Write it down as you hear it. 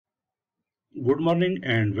Good morning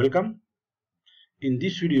and welcome. In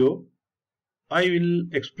this video, I will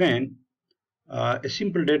explain a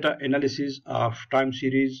simple data analysis of time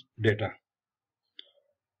series data.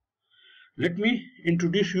 Let me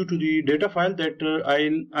introduce you to the data file that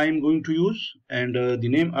I am going to use, and the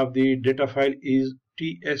name of the data file is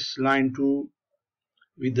tsline2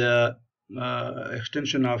 with the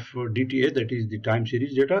extension of DTA, that is the time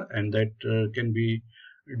series data, and that can be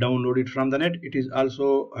downloaded from the net. It is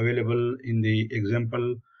also available in the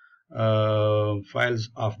example files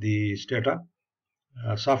of the Stata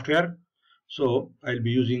software. So I'll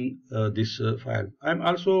be using this file. I'm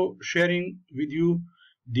also sharing with you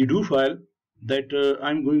the do file that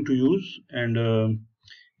I'm going to use, and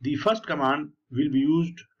the first command will be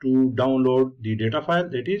used to download the data file.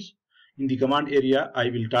 That is, in the command area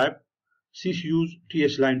I will type sysuse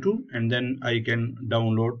tsline2, and then I can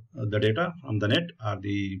download the data from the net or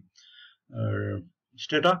the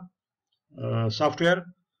Stata software.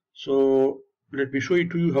 So let me show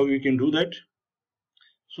it to you how you can do that.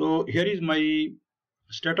 So here is my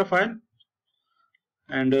Stata file,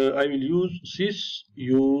 and I will use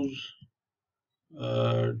sysuse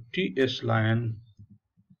tsline2,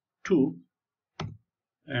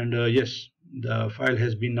 and yes, the file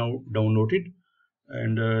has been now downloaded.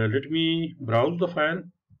 And let me browse the file.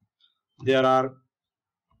 There are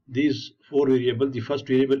these four variables. The first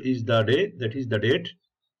variable is the day, that is the date,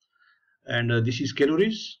 and this is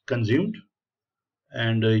calories consumed,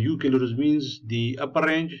 and U calories means the upper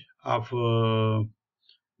range of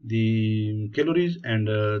the calories, and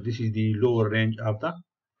this is the lower range of the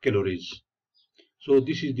calories. So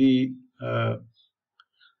this is the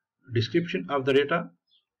description of the data.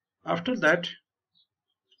 After that,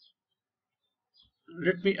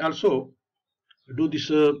 let me also do this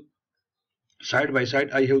side by side.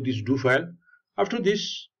 I have this do file. After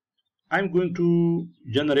this, I'm going to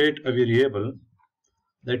generate a variable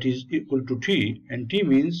that is equal to t, and t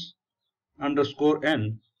means underscore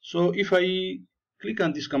n. So if I click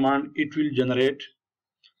on this command, it will generate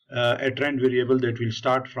a trend variable that will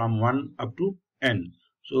start from 1 up to n.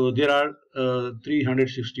 So there are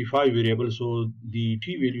 365 variables, so the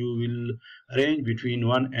t value will range between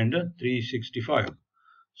 1 and 365.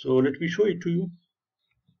 So let me show it to you.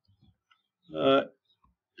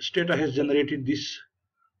 Stata has generated this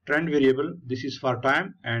trend variable. This is for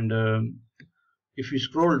time, and if we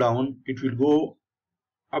scroll down, it will go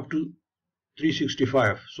up to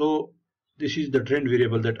 365. So this is the trend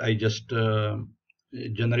variable that I just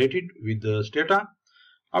generated with the Stata.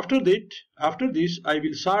 After this, I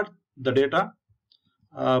will sort the data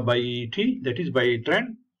by t, that is by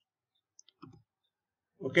trend.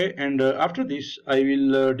 Okay, and after this, I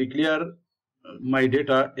will declare my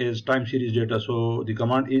data as time series data. So the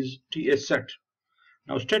command is tsset.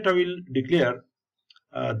 Now Stata will declare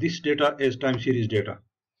this data as time series data.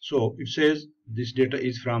 So it says this data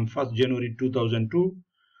is from 1st January 2002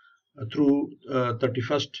 through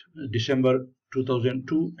 31st December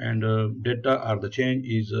 2002, and data or the change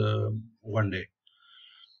is 1 day.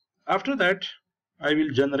 After that, I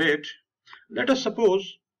will generate, let us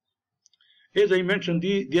suppose, as I mentioned,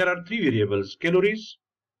 there are three variables: calories,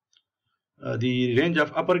 the range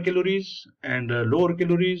of upper calories and lower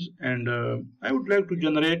calories, and I would like to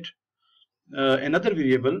generate another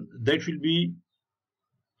variable that will be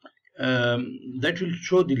that will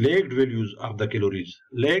show the lagged values of the calories.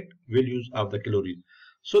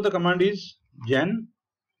 So the command is gen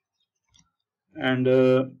and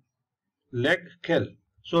lag_cal.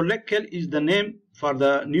 So lag_cal is the name for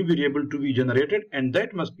the new variable to be generated, and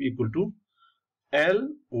that must be equal to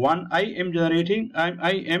L1. I am generating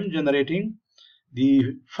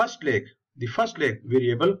the first leg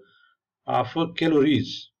variable of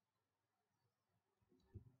calories.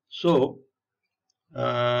 So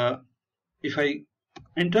if I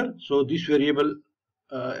enter, so this variable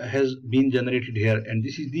has been generated here, and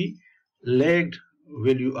this is the lagged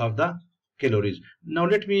value of the calories. Now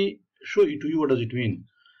let me show it to you. What does it mean?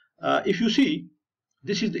 If you see,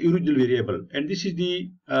 this is the original variable, and this is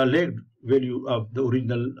the lagged value of the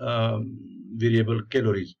original variable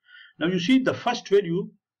calories. Now you see the first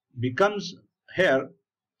value becomes here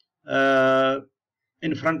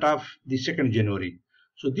in front of the 2nd January.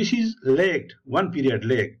 So this is lagged, one period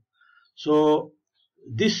lag. So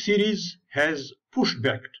this series has pushed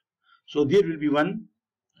back. So there will be one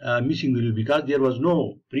missing value because there was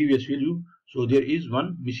no previous value. So there is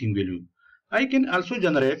one missing value. I can also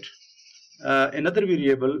generate another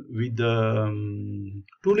variable with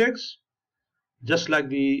two legs, just like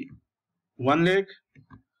the one leg.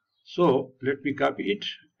 So let me copy it,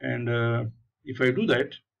 and if I do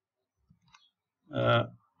that,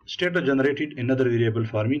 Stata generated another variable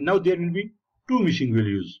for me. Now there will be two missing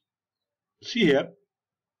values. See here,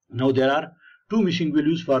 now there are two missing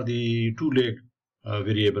values for the two leg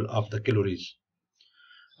variable of the calories.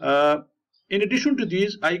 In addition to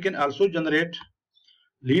these, I can also generate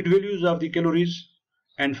lead values of the calories,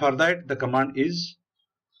 and for that the command is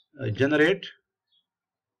generate.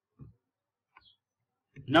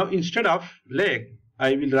 Now instead of leg,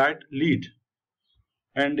 I will write lead,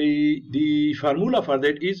 and the formula for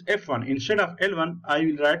that is F1. Instead of L1, I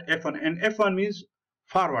will write F1, and F1 means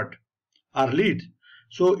forward or lead.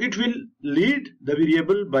 So it will lead the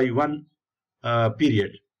variable by one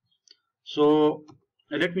period. So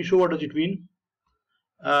let me show what does it mean.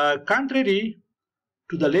 Contrary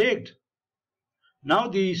to the legged, now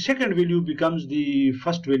the second value becomes the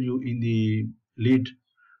first value in the lead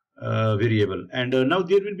variable, and now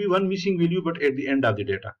there will be one missing value but at the end of the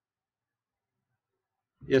data.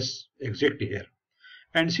 Yes, exactly here.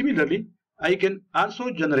 And similarly, I can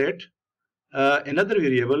also generate another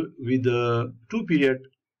variable with two period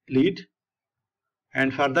lead,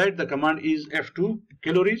 and for that the command is F2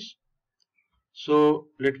 calories. So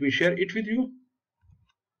let me share it with you,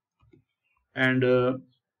 and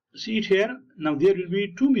see it here. Now there will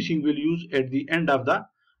be two missing values at the end of the.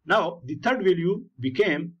 Now the third value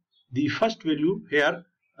became the first value here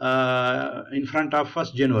in front of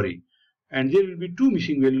 1st January, and there will be two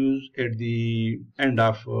missing values at the end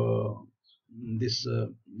of this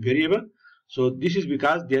variable. So this is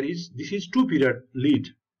because this is two period lead.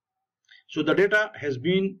 So the data has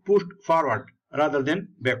been pushed forward rather than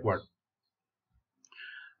backward.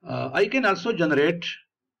 I can also generate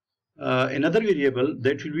another variable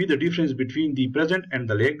that will be the difference between the present and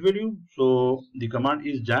the lagged value. So the command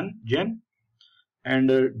is gen and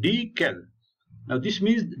decal. Now this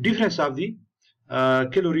means difference of the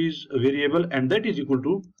calories variable, and that is equal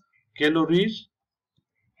to calories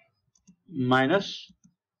minus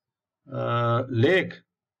lag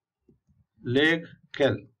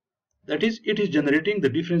cal. That is, it is generating the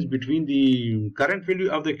difference between the current value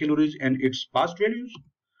of the calories and its past values.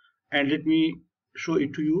 And let me show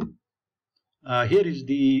it to you. Here is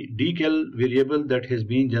the decal variable that has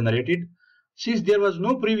been generated. Since there was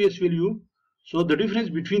no previous value, so the difference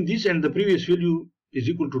between this and the previous value is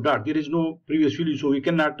equal to dot. There is no previous value, so we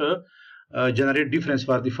cannot generate difference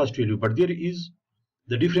for the first value. But there is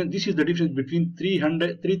the difference. This is the difference between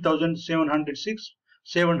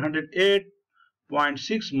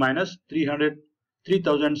 3,708.6 minus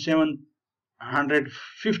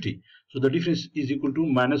 3,750. So the difference is equal to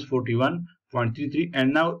minus 41.33.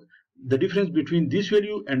 And now the difference between this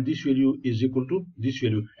value and this value is equal to this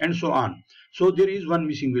value, and so on. So there is one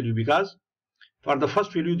missing value because for the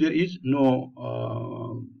first value there is no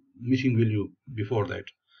missing value before that.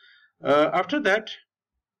 After that,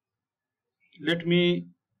 let me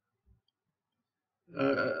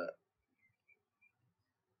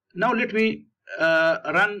now let me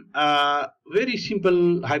run a very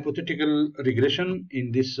simple hypothetical regression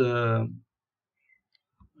in this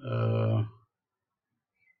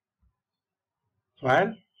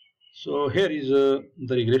file. So here is the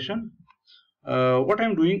regression. What I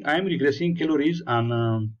am doing, I am regressing calories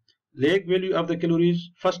on leg value of the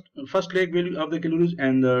calories, first leg value of the calories,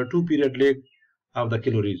 and the 2 period leg of the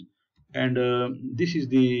calories, and this is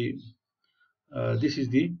the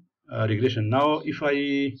regression. Now if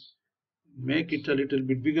I make it a little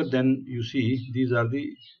bit bigger, then you see these are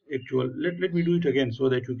the actual. Let me do it again so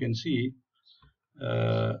that you can see.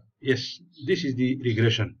 Yes, this is the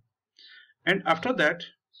regression. And after that,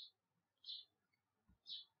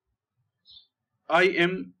 I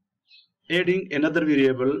am adding another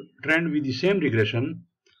variable trend with the same regression,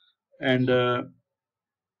 and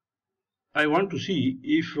I want to see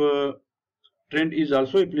if trend is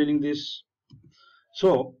also applying this.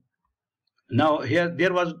 So now here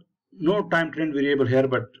there was no time trend variable here,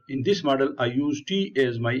 but in this model I use t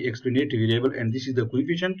as my explanatory variable, and this is the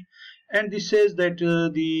coefficient, and this says that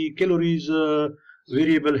the calories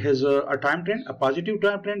variable has a time trend, a positive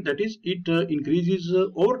time trend, that is it increases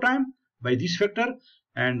over time by this factor,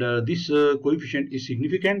 and this coefficient is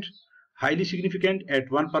significant, highly significant at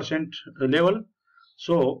 1% level.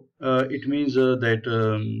 So it means that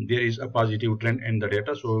there is a positive trend in the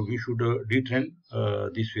data, so we should detrend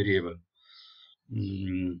this variable.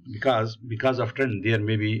 Because of trend there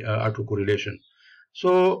may be autocorrelation.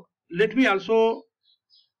 So let me also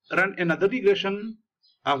run another regression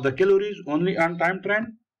of the calories only on time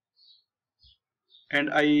trend, and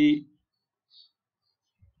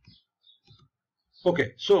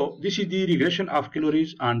okay, so this is the regression of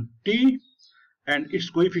calories on T, and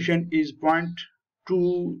its coefficient is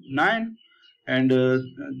 0.29, and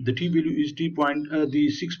the t value is the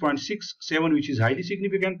 6.67, which is highly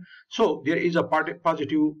significant. So there is a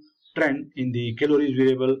positive trend in the calories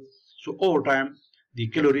variable. So over time the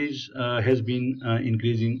calories has been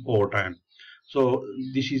increasing over time. So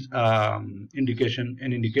this is an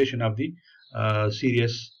indication of the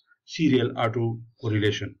serial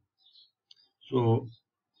autocorrelation. So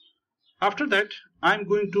after that, I'm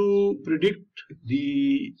going to predict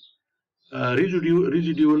the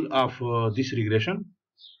residual of this regression,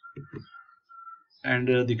 and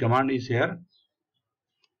the command is here.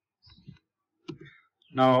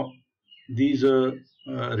 Now these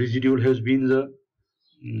residual has been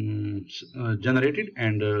generated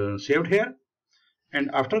and saved here, and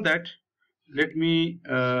after that let me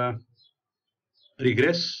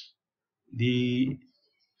regress the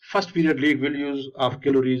first period lag values of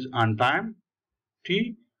calories on time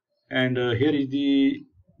t, and here is the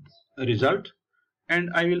result, and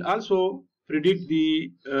I will also predict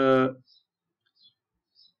the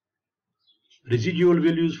residual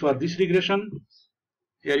values for this regression.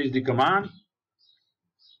 Here is the command,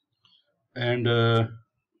 and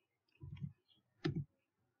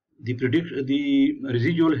the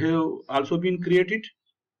residual have also been created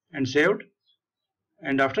and saved,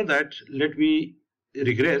 and after that let me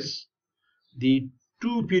regress the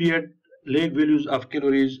 2 period lag values of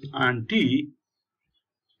calories on t,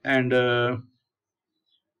 and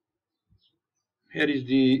here is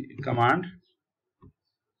the command,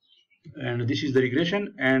 and this is the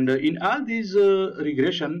regression. And in all these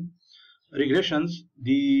regressions,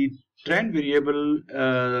 the trend variable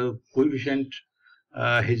coefficient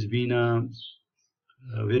has been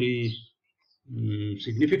very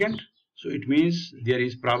significant. So it means there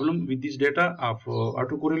is problem with this data of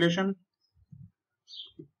autocorrelation.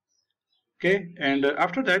 Okay, and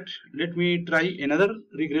after that let me try another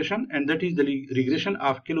regression, and that is the regression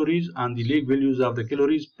of calories on the lag values of the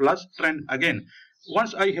calories plus trend again.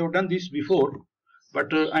 Once I have done this before,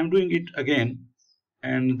 but I'm doing it again,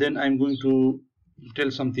 and then I'm going to tell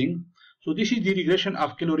something. So this is the regression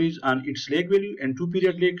of calories on its lag value and 2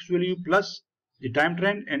 period lag value plus the time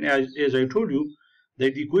trend, and as I told you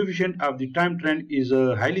that the coefficient of the time trend is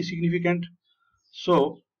highly significant.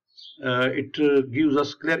 So it gives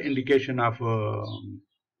us clear indication of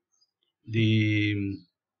the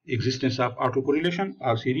existence of autocorrelation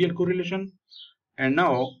or serial correlation. And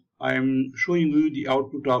now I am showing you the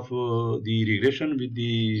output of the regression with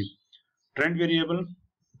the trend variable,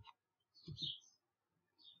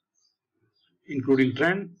 including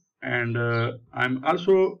trend, and I'm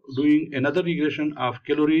also doing another regression of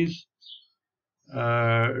calories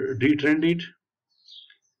detrended,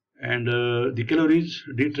 and the calories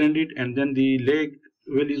detrended, and then the lag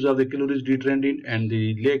values of the calories detrended, and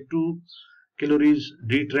the lag 2 calories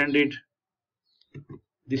detrended.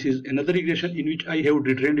 This is another regression in which I have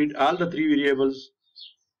detrended all the 3 variables,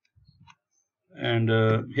 and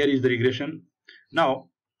here is the regression. Now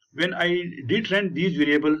when I detrend these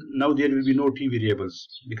variables, now there will be no t variables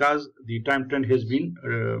because the time trend has been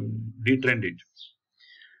detrended.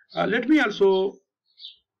 Let me also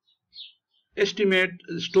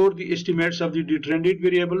store the estimates of the detrended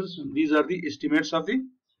variables. These are the estimates of the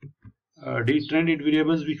detrended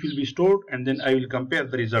variables which will be stored, and then I will compare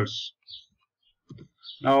the results.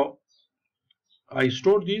 Now I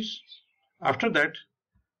stored these. After that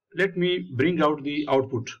let me bring out the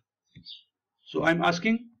output. So I'm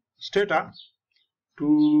asking Stata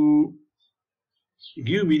to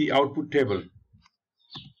give me the output table,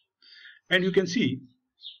 and you can see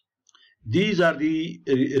these are the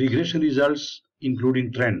regression results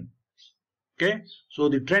including trend. Okay, so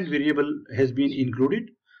the trend variable has been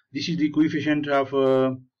included. This is the coefficient of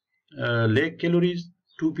lag calories,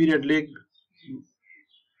 2 period lag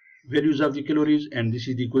values of the calories, and this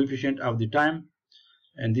is the coefficient of the time,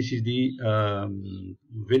 and this is the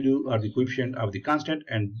value or the coefficient of the constant,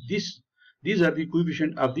 and these are the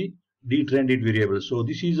coefficient of the detrended variable. So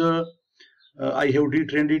this is I have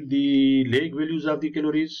detrended the lag values of the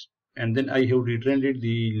calories, and then I have detrended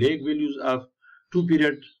the lag values of 2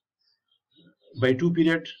 period by 2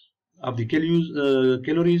 period of the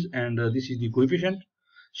calories, and this is the coefficient.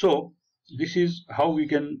 So this is how we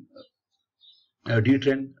can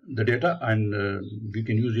detrend the data, and we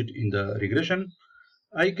can use it in the regression.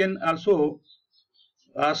 I can also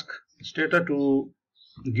ask Stata to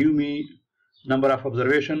give me number of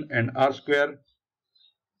observation and R square.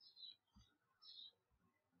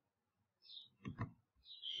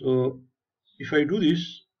 So if I do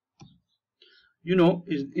this, you know,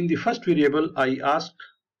 in the first variable I asked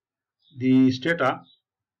the Stata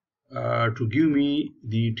to give me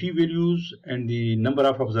the t values and the number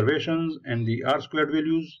of observations and the R squared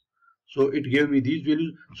values. So it gave me these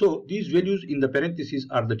values. So these values in the parentheses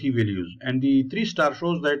are the t values, and the 3 star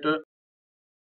shows that